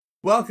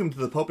Welcome to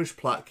the Popish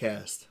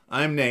Plotcast.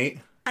 I'm Nate.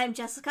 I'm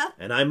Jessica.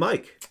 And I'm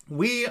Mike.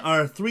 We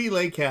are three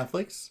lay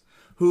Catholics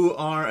who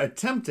are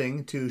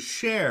attempting to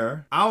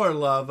share our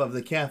love of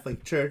the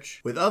Catholic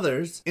Church with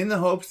others in the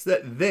hopes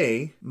that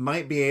they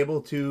might be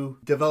able to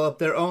develop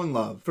their own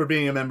love for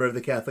being a member of the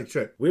Catholic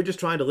Church. We're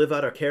just trying to live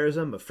out our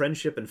charism of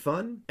friendship and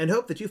fun, and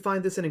hope that you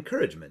find this an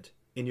encouragement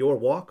in your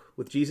walk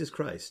with Jesus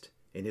Christ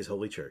in His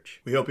Holy Church.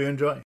 We hope you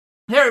enjoy.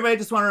 Hey everybody,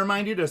 just want to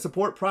remind you to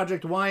support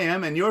Project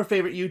YM and your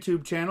favorite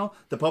YouTube channel,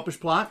 The Popish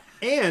Plot,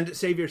 And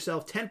save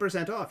yourself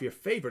 10% off your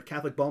favorite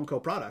Catholic Balm Co.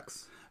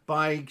 products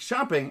by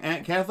shopping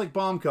at Catholic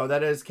Balm Co.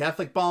 That is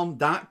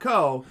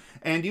CatholicBalm.co,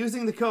 and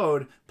using the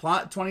code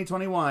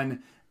PLOT2021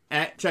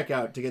 at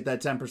checkout to get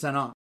that 10%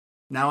 off.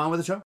 Now on with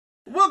the show.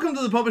 Welcome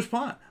to the Popish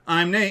Plot.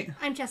 I'm Nate.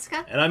 I'm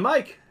Jessica. And I'm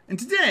Mike. And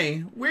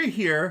today we're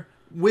here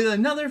with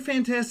another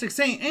fantastic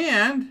saint,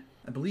 and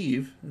I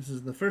believe this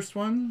is the first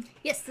one.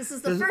 Yes, this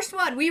is the first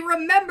one. We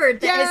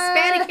remembered that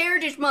Hispanic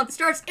Heritage Month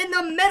starts in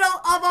the middle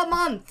of a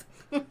month.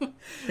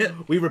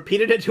 We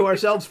repeated it to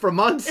ourselves for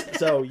months,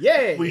 so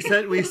yay! We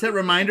set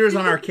reminders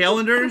on our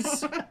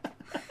calendars.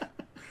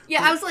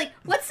 Yeah, I was like,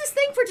 what's this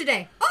thing for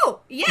today?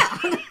 Oh, yeah.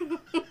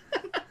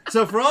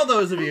 So for all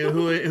those of you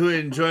who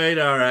enjoyed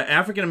our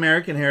African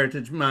American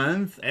Heritage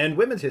Month and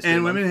Women's History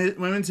Month.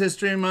 Women's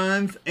History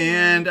Month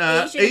and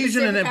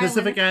Asian and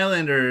Pacific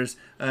Islanders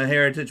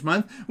Heritage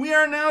Month, we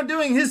are now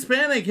doing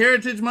Hispanic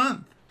Heritage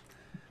Month,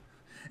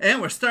 and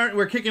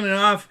we're kicking it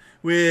off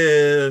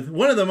with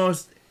one of the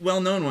most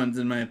well-known ones,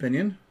 in my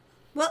opinion.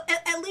 Well,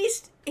 at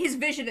least his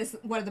vision is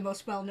one of the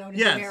most well-known in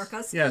the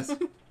Americas. Yes.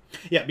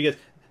 Yeah, because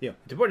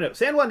it's important to note,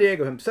 San Juan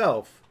Diego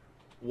himself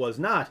was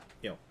not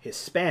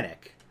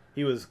Hispanic.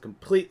 He was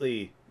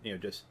completely,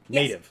 just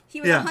native. Yes,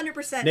 he was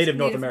 100% Native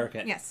North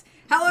American. Yes.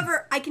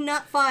 However, I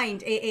cannot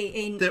find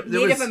a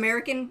Native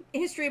American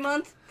History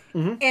Month.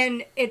 Mm-hmm.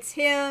 And it's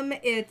him,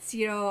 it's,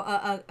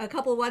 a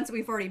couple of ones that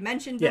we've already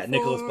mentioned before. Yeah,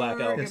 Nicholas Black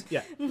Elvis.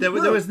 Yeah. There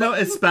was no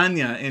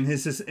España in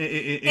his...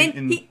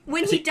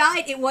 when he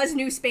died, it was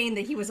New Spain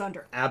that he was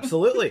under.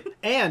 Absolutely.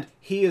 And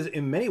he is,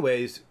 in many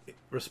ways,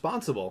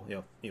 responsible.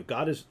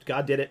 God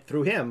did it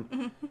through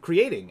him,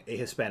 creating a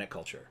Hispanic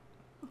culture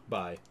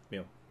by,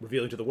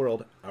 revealing to the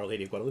world Our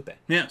Lady of Guadalupe.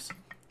 Yes.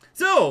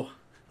 So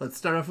let's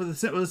start off with the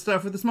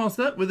small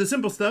stuff, with the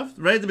simple stuff,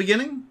 right at the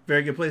beginning.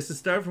 Very good place to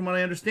start, from what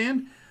I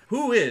understand.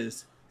 Who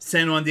is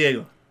San Juan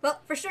Diego? Well,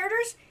 for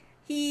starters,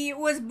 he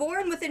was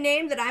born with a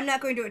name that I'm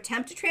not going to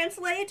attempt to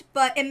translate,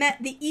 but it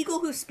meant the eagle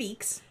who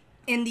speaks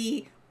in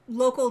the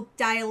local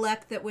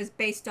dialect that was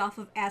based off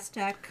of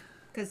Aztec,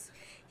 because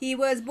he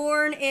was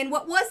born in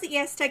what was the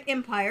Aztec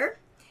Empire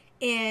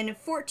in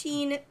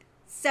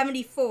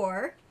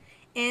 1474.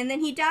 And then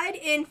he died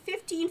in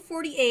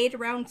 1548,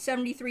 around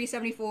 73,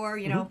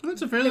 74,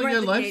 That's a fairly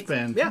good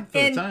lifespan for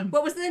the time.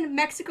 What was then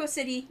Mexico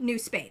City, New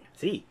Spain.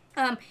 See.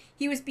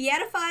 He was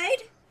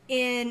beatified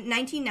in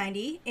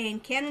 1990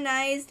 and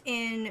canonized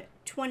in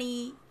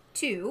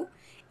 22.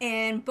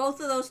 And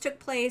both of those took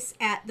place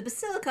at the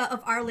Basilica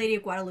of Our Lady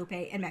of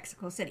Guadalupe in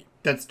Mexico City.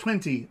 That's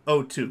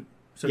 2002.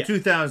 So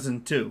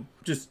 2002.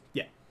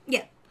 Yeah.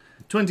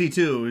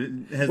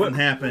 22 hasn't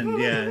happened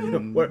yet.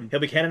 He'll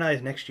be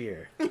canonized next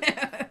year.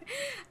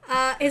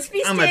 His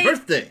feast on my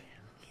birthday.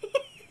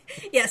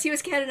 Yes, he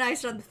was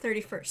canonized on the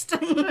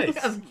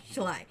 31st of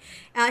July.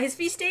 His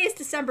feast day is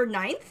December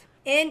 9th,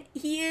 and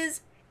he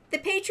is the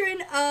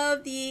patron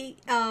of the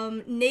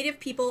native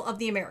people of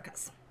the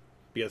Americas.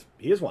 Because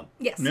he is one.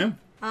 Yes. Yeah.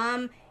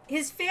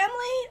 His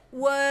family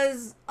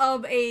was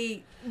of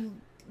a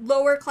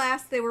lower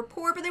class. They were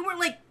poor, but they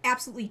weren't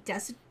absolutely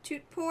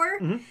destitute poor.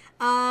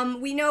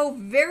 Mm-hmm. We know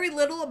very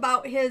little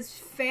about his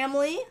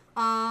family.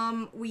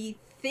 We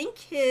think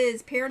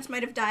his parents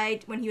might have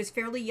died when he was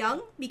fairly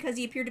young because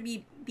he appeared to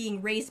be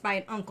being raised by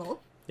an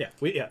uncle. Yeah,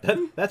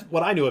 that's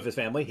what I knew of his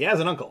family. He has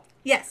an uncle.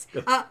 Yes.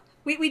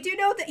 We do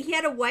know that he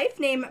had a wife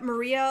named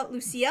Maria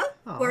Lucia,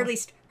 or at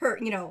least her,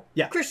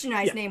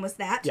 Christianized name was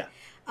that. Yeah.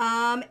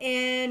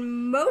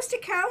 And most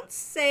accounts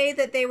say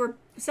that they were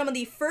some of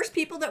the first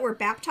people that were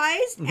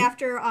baptized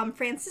after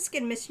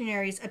Franciscan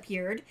missionaries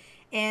appeared,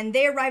 and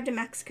they arrived in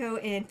Mexico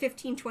in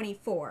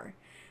 1524.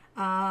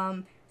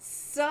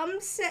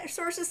 Some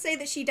sources say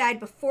that she died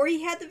before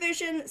he had the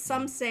vision.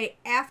 Some say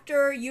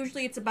after.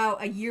 Usually it's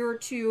about a year or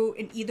two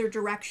in either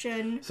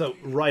direction. So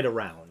right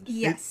around.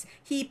 Yes.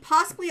 He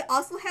possibly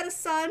also had a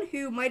son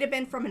who might have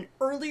been from an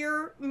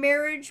earlier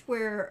marriage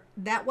where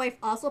that wife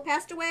also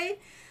passed away.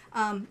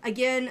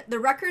 Again, the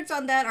records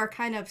on that are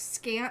kind of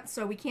scant,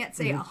 so we can't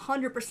say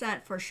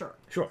 100% for sure.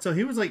 Sure. So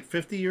he was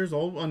 50 years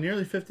old,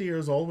 nearly 50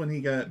 years old when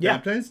he got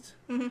baptized?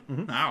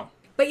 Mm-hmm. Wow.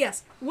 But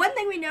yes, one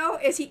thing we know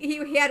is he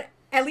had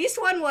at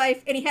least one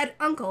wife, and he had an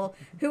uncle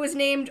who was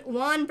named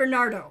Juan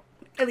Bernardo,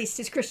 at least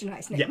his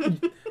Christianized name.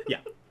 Yeah.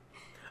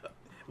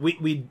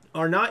 We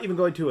are not even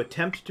going to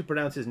attempt to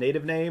pronounce his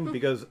native name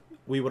because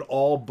we would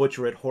all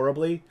butcher it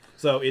horribly.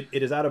 So it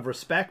is out of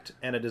respect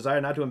and a desire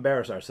not to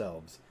embarrass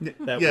ourselves that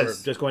we're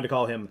just going to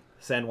call him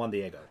San Juan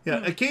Diego.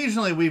 Yeah,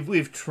 occasionally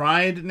we've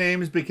tried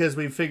names because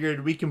we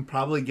figured we can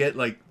probably get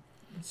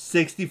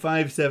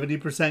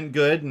 65-70%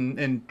 good,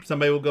 and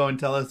somebody will go and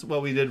tell us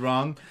what we did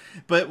wrong.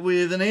 But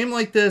with a name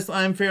like this,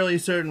 I'm fairly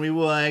certain we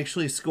will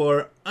actually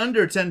score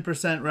under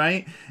 10%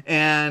 right.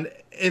 And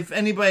if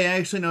anybody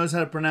actually knows how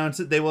to pronounce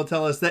it, they will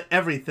tell us that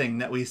everything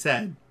that we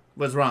said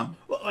was wrong.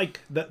 Well,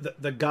 like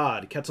the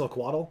god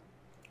Quetzalcoatl.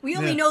 We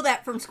only know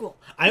that from school.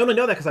 I only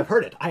know that because I've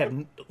heard it.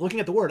 Looking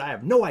at the word, I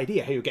have no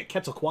idea how you get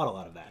Quetzalcoatl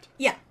out of that.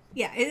 Yeah.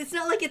 Yeah, it's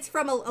not like it's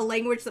from a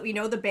language that we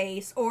know the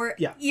base, or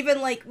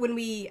even like when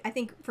I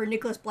think for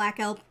Nicholas Black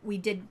Elk, we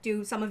did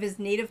do some of his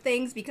native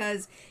things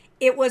because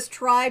it was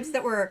tribes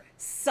that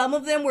some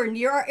of them were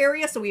near our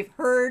area, so we've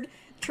heard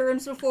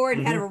terms before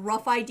and had a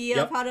rough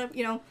idea of how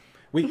to,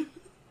 We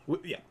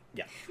yeah.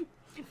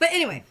 But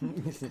anyway.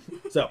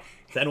 So,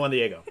 San Juan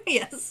Diego.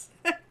 Yes.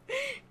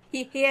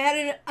 He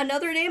had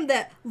another name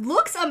that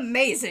looks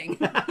amazing.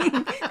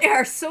 There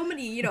are so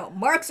many,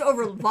 marks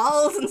over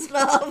vowels and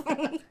stuff.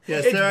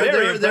 Yes,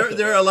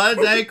 there are a lot of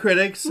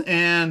diacritics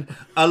and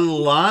a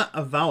lot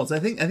of vowels. I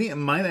think it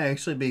might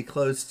actually be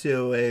close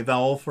to a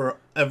vowel for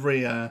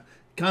every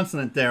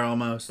consonant there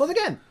almost. Well,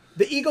 again,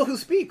 the eagle who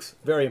speaks.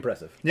 Very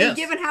impressive. Yes. And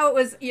given how it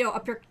was, a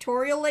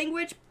pictorial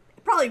language,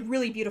 probably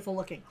really beautiful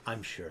looking.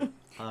 I'm sure.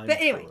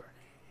 But anyway,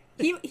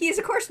 he is,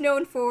 of course,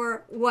 known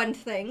for one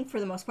thing, for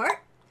the most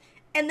part.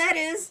 And that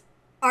is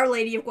Our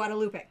Lady of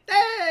Guadalupe.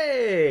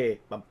 Hey!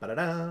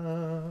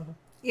 Bum-ba-da-da.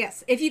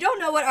 Yes. If you don't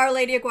know what Our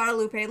Lady of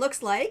Guadalupe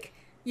looks like,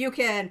 you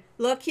can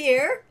look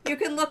here. You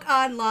can look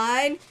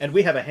online. And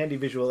we have a handy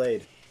visual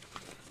aid.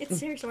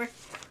 It's here somewhere.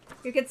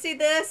 You can see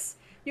this.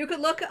 You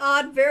could look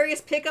on various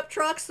pickup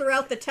trucks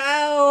throughout the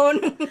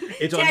town.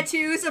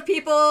 Tattoos of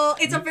people.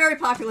 It's a very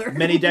popular.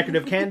 Many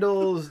decorative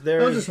candles.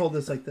 I'll just hold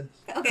this like this.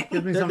 Okay.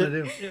 Gives me something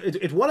to do.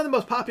 It's one of the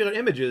most popular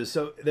images.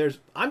 So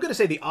I'm going to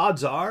say the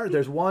odds are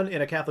there's one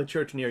in a Catholic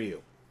church near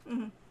you.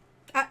 Mm-hmm.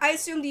 I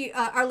assume the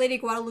Our Lady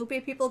of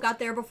Guadalupe people got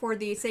there before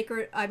the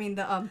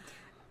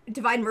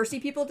Divine Mercy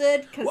people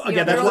did. Well,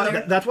 again,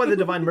 that's why the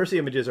Divine Mercy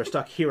images are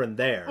stuck here and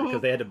there,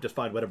 because they had to just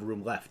find whatever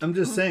room left. I'm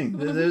just saying,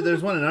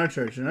 there's one in our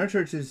church, and our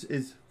church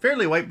is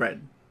fairly white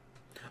bread.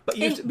 But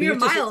we're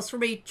miles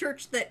from a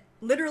church that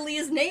literally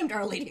is named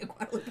Our Lady of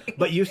Guadalupe.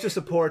 But used to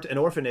support an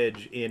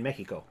orphanage in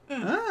Mexico.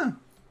 Ah.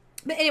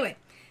 But anyway,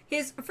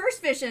 his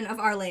first vision of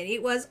Our Lady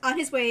was on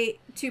his way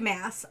to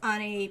Mass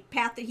on a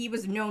path that he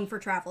was known for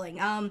traveling.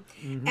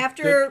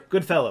 After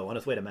good fellow on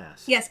his way to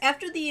Mass. Yes,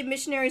 after the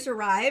missionaries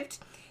arrived,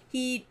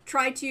 he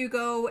tried to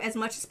go as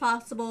much as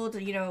possible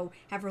to,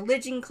 have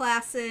religion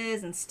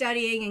classes and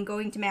studying and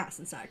going to Mass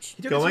and such.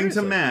 Going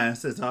to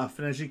Mass as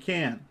often as you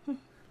can.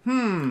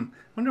 I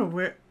wonder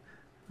where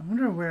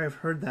I've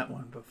heard that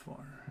one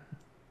before.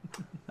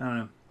 I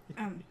don't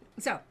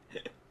know.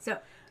 So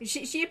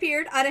she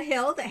appeared on a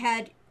hill that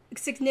had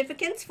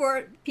significance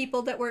for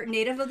people that were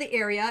native of the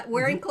area,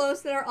 wearing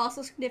clothes that are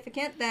also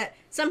significant, that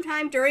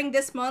sometime during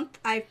this month,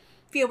 I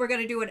feel we're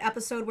going to do an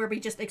episode where we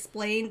just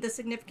explain the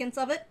significance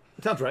of it.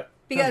 Sounds right.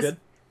 Because Sounds good.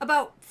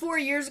 About 4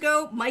 years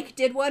ago, Mike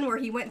did one where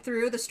he went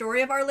through the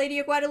story of Our Lady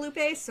of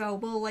Guadalupe, so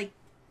we'll,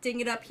 ding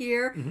it up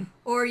here.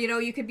 Or,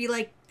 you could be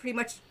like pretty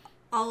much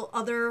all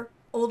other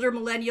older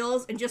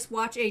millennials and just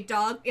watch a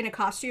dog in a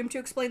costume to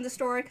explain the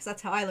story, because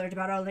that's how I learned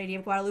about Our Lady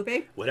of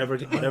Guadalupe. Whatever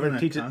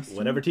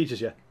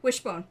teaches you.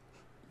 Wishbone.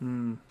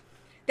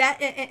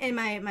 That and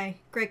my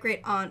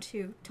great aunt,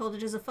 who told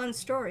it as a fun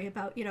story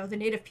about the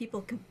native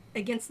people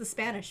against the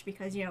Spanish,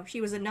 because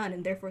she was a nun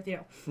and therefore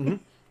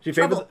She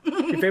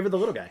favored the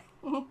little guy.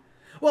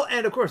 Well,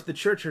 and of course the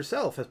church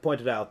herself has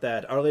pointed out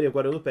that Our Lady of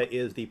Guadalupe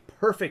is the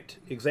perfect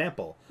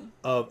example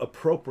of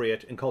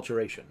appropriate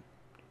enculturation,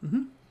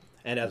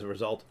 and as a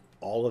result,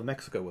 all of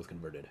Mexico was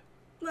converted.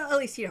 Well, at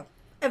least a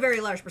very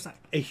large percent.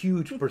 A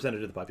huge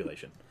percentage of the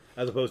population.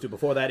 As opposed to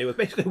before that, it was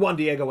basically Juan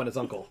Diego and his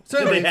uncle.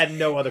 So they had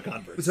no other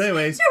converts. So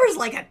anyways, there was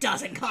like a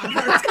dozen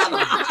converts. Come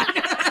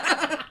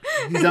on.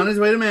 He's on his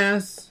way to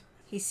Mass.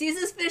 He sees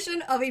this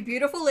vision of a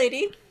beautiful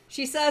lady.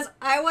 She says,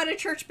 "I want a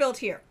church built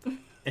here."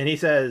 And he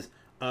says,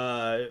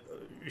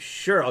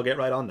 "Sure, I'll get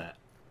right on that."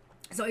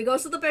 So he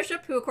goes to the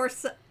bishop, who of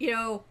course,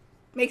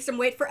 makes him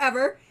wait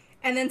forever,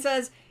 and then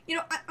says,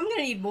 I'm going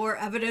to need more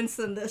evidence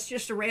than this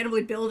just to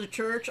randomly build a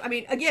church. I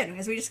mean, again,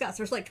 as we discussed,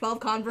 there's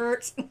 12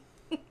 converts.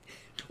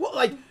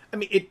 Well,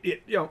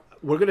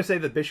 we're going to say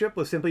the bishop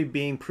was simply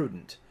being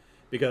prudent.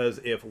 Because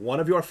if one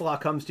of your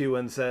flock comes to you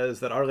and says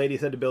that Our Lady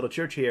said to build a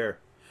church here,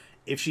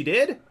 if she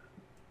did,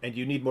 and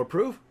you need more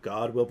proof,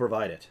 God will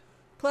provide it.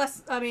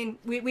 Plus,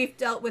 we've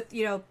dealt with,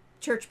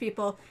 church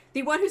people.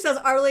 The one who says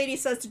Our Lady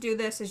says to do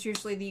this is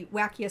usually the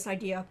wackiest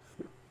idea.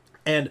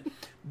 And,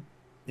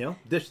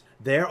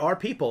 there are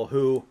people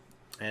who,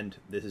 and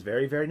this is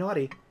very, very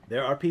naughty,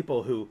 there are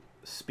people who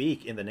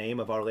speak in the name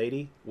of Our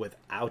Lady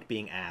without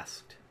being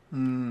asked.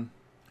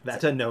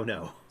 That's a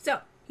no-no.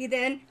 So, he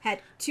then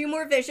had 2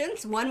 more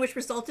visions, one which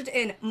resulted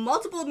in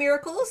multiple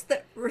miracles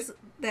that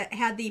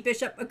had the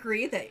bishop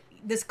agree that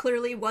this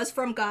clearly was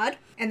from God,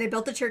 and they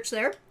built a church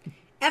there.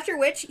 After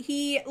which,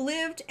 he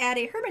lived at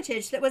a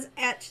hermitage that was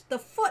at the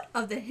foot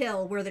of the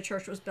hill where the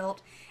church was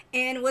built,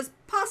 and was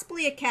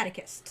possibly a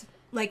catechist.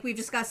 like we've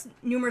discussed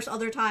numerous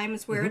other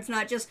times, where it's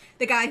not just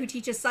the guy who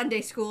teaches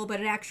Sunday school, but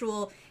an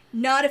actual,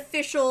 not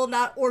official,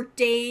 not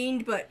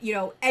ordained, but,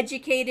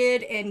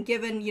 educated and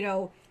given,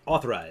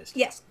 Authorized.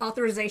 Yes,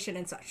 authorization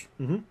and such.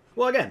 Mm-hmm.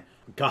 Well, again,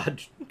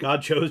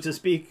 God chose to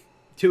speak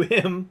to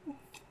him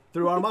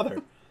through our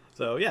mother.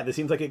 So yeah, this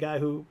seems like a guy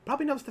who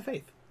probably knows the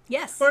faith.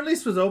 Yes. Or at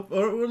least was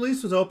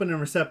open and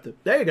receptive.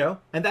 There you go.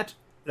 And that's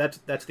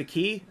the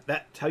key.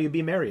 That's how you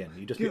be Marian.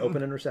 You just be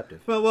open and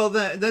receptive. Well,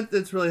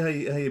 that's really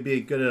how you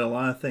be good at a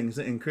lot of things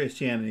in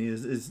Christianity.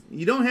 Is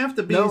you don't have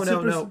to be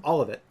no,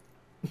 all of it.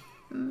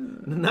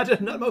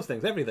 Not most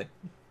things, everything.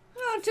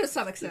 Well, to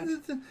some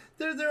extent.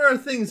 There are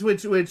things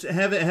which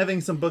having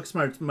some book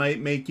smarts might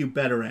make you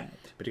better at.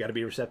 But you got to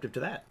be receptive to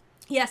that.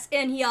 Yes,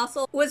 and he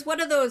also was one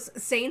of those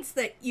saints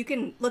that you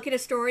can look at a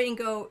story and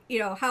go,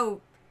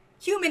 how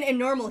human and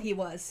normal he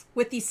was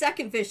with the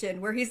second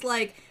vision, where he's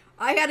like,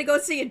 I had to go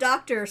see a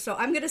doctor, so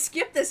I'm going to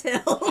skip this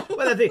hill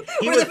well,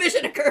 the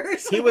vision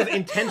occurs. He was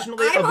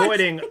intentionally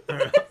avoiding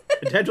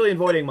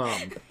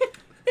Mom.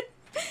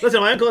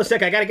 Listen, my uncle is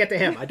sick. I got to get to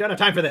him. I don't have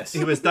time for this.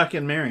 He was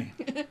ducking Mary.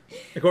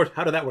 Of course,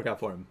 how did that work out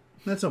for him?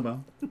 Not so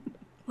well.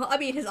 Well, I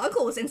mean, his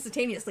uncle was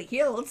instantaneously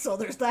healed, so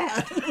there's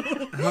that.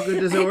 How good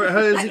does it work?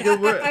 How does it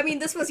good work? I mean,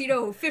 this was,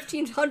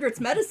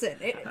 1500s medicine.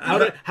 How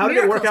did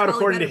it work out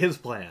according to his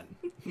plan?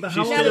 But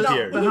She's still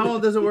here. But how well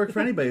does it work for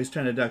anybody who's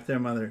trying to duck their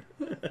mother?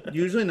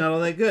 Usually not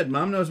all that good.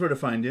 Mom knows where to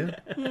find you.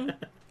 All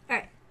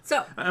right,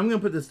 so I'm going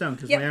to put this down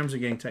because my arms are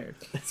getting tired.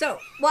 So,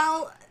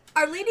 while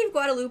Our Lady of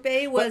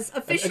Guadalupe was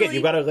officially... Again,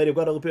 you've got Our Lady of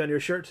Guadalupe on your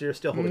shirt, so you're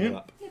still holding it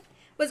up.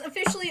 Was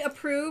officially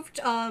approved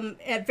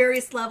at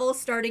various levels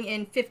starting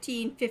in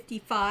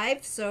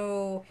 1555,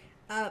 so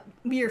a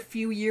mere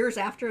few years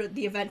after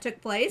the event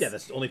took place. Yeah,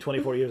 that's only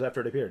 24 years after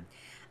it appeared.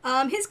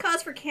 His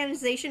cause for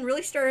canonization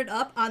really started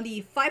up on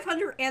the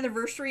 500th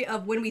anniversary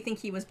of when we think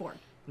he was born.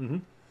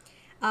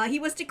 Mm-hmm. He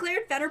was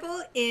declared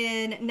venerable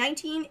in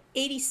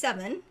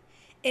 1987,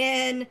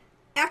 and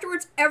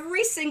afterwards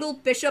every single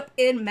bishop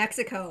in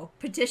Mexico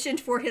petitioned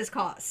for his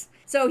cause.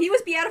 So he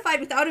was beatified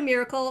without a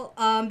miracle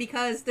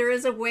because there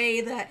is a way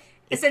that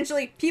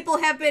essentially people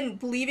have been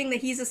believing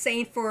that he's a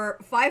saint for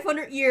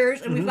 500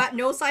 years, and we've got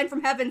no sign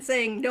from heaven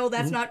saying, no,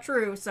 that's not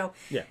true. So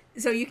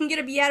you can get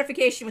a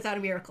beatification without a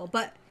miracle.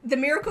 But the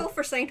miracle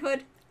for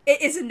sainthood, it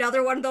is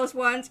another one of those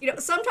ones.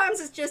 Sometimes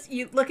it's just,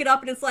 you look it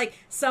up and it's like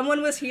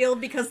someone was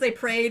healed because they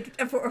prayed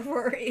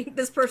for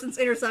this person's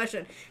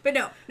intercession. But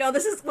no,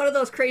 this is one of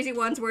those crazy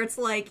ones where it's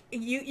like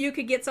you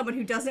could get someone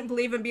who doesn't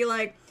believe and be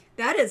like,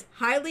 that is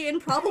highly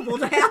improbable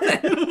to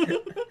happen.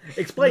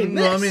 Explain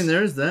this. Well, I mean,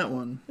 there's that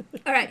one.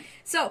 All right.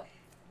 So,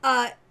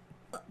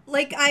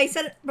 like I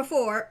said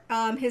before,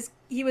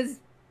 he was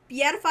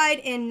beatified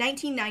in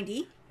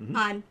 1990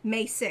 on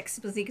May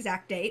 6th was the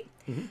exact date.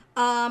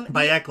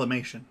 By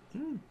acclamation.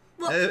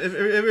 Well,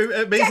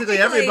 basically,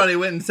 everybody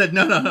went and said,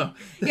 no.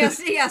 Yes.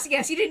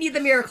 You didn't need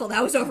the miracle.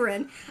 That was over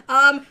in.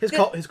 His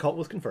cult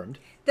was confirmed.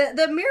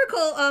 The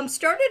miracle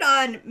started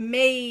on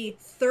May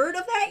 3rd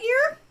of that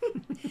year.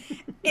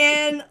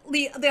 And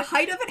the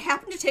height of it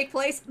happened to take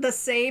place the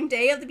same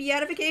day of the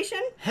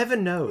beatification.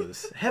 Heaven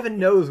knows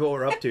what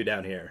we're up to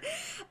down here.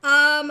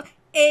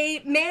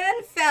 A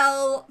man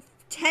fell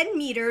 10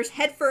 meters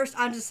headfirst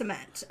onto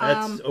cement.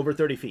 That's over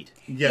 30 feet.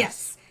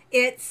 Yes.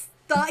 It's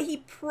thought he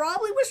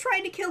probably was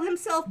trying to kill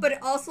himself, but it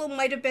also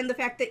might have been the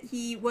fact that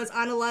he was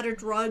on a lot of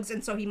drugs,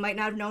 and so he might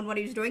not have known what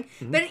he was doing.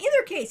 But in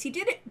either case, he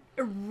did it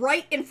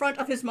right in front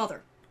of his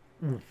mother,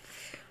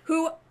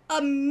 who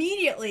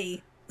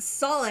immediately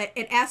saw it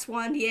and asked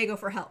Juan Diego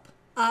for help.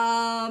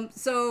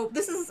 So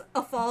this is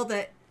a fall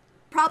that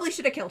probably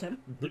should have killed him.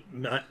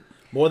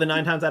 More than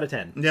 9 times out of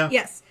 10. Yeah.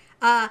 Yes.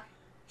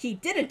 He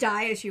didn't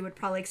die, as you would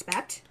probably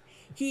expect.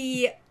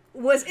 He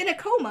was in a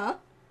coma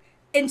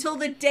until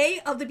the day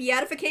of the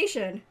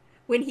beatification,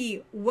 when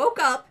he woke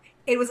up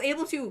and was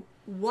able to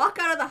walk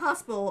out of the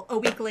hospital a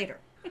week later.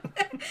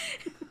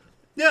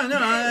 Yeah, no,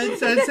 I'd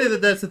say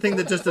that's the thing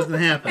that just doesn't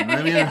happen.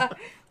 I mean,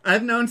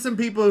 I've known some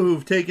people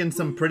who've taken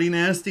some pretty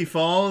nasty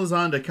falls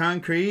onto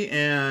concrete,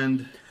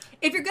 and...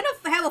 If you're going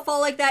to have a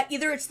fall like that,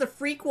 either it's the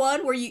freak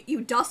one where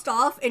you dust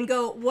off and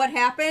go, what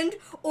happened,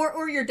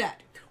 or you're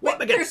dead. Well,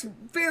 there's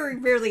very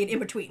rarely an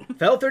in-between.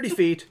 Fell 30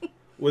 feet,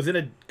 was in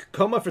a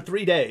coma for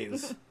 3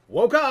 days,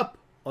 woke up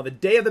on the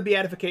day of the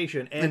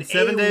beatification, and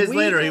 7 days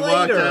later, he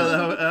walked out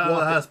of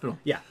the hospital.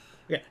 Yeah.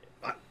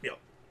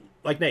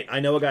 Like Nate, I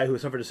know a guy who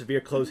suffered a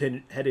severe closed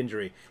head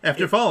injury.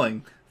 After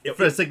falling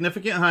for a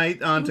significant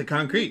height onto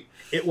concrete.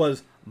 It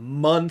was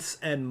months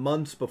and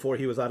months before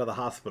he was out of the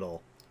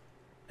hospital,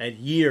 and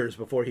years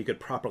before he could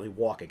properly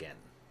walk again.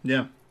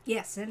 Yeah.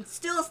 Yes, and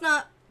still it's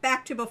not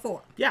back to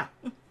before. Yeah.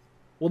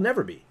 We'll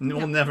never be.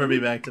 We'll never be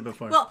back to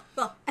before. Well,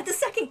 at the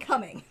second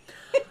coming.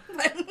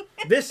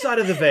 This side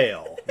of the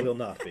veil will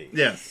not be.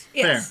 Yes.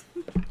 Yes.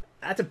 Fair.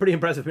 That's a pretty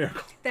impressive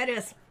miracle. That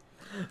is.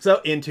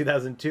 So in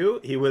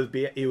 2002, he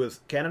was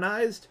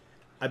canonized.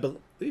 I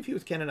believe he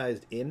was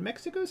canonized in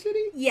Mexico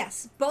City?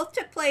 Yes, both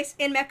took place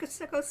in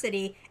Mexico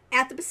City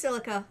at the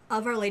Basilica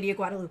of Our Lady of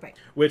Guadalupe.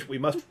 Which we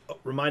must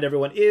remind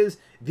everyone is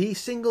the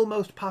single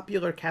most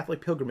popular Catholic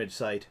pilgrimage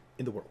site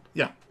in the world.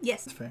 Yeah.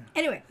 Yes. That's fair.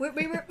 Anyway, we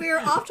were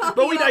off talking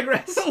But we about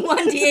digress.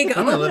 Juan Diego.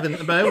 I'm gonna live in,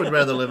 but I would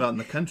rather live out in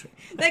the country.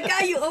 That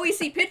guy you always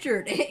see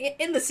pictured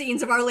in the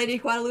scenes of Our Lady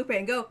of Guadalupe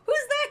and go,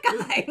 who's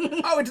that guy?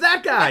 Oh, it's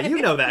that guy!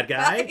 You know that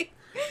guy!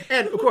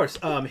 And, of course,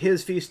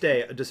 his feast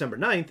day, December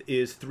 9th,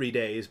 is 3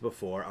 days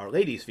before Our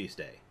Lady's feast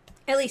day.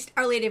 At least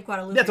Our Lady of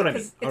Guadalupe. That's what I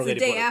mean. It's the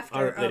day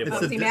after the it's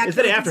the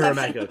Immaculate day after her Conception.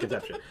 Immaculate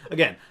Conception.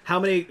 Again, how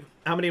many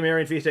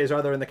Marian feast days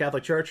are there in the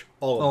Catholic Church?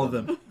 All of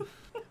them.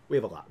 We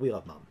have a lot. We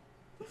love Mom.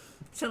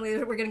 Suddenly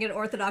we're going to get an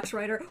Orthodox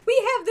writer.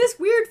 We have this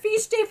weird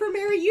feast day for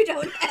Mary you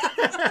don't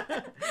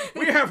have.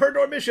 We have her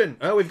Dormition.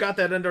 Oh, we've got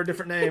that under a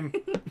different name.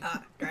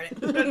 Darn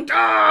it.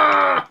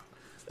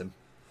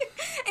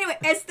 Anyway,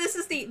 as this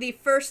is the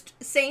first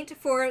saint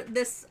for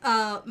this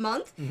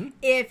month,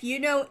 if you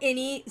know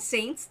any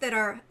saints that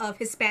are of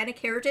Hispanic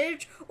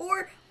heritage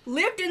or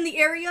lived in the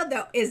area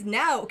that is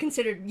now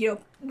considered,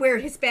 where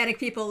Hispanic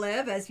people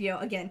live, as,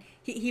 again,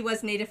 he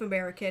was Native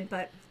American,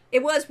 but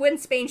it was when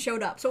Spain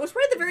showed up. So it was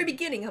right at the very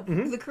beginning of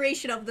the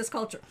creation of this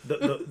culture.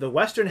 The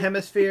Western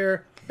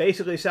Hemisphere,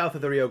 basically south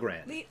of the Rio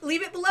Grande.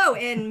 Leave it below,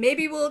 and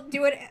maybe we'll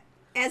do it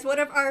as one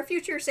of our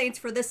future saints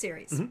for this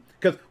series.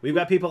 Because we've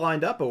got people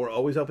lined up, but we're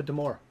always open to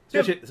more.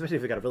 Especially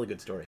if we got a really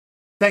good story.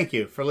 Thank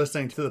you for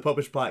listening to the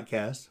Popish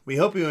Podcast. We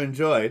hope you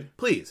enjoyed.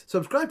 Please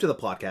subscribe to the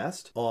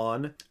podcast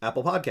on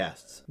Apple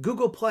Podcasts,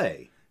 Google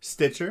Play,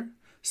 Stitcher,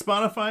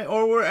 Spotify,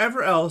 or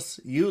wherever else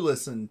you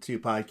listen to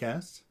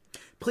podcasts.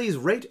 Please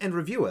rate and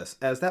review us,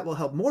 as that will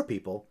help more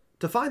people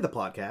to find the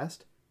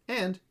podcast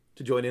and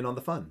to join in on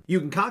the fun. You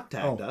can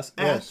contact us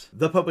at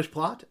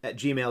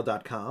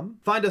thepopishplot@gmail.com.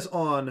 Find us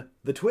on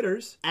the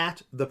Twitters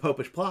at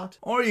thepopishplot.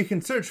 Or you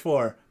can search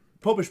for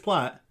Popish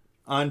Plot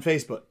on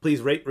Facebook.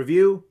 Please rate,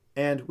 review,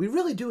 and we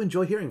really do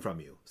enjoy hearing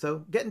from you.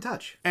 So get in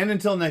touch. And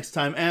until next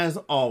time, as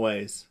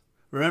always,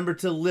 remember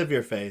to live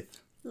your faith.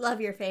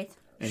 Love your faith.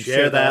 And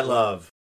share that love.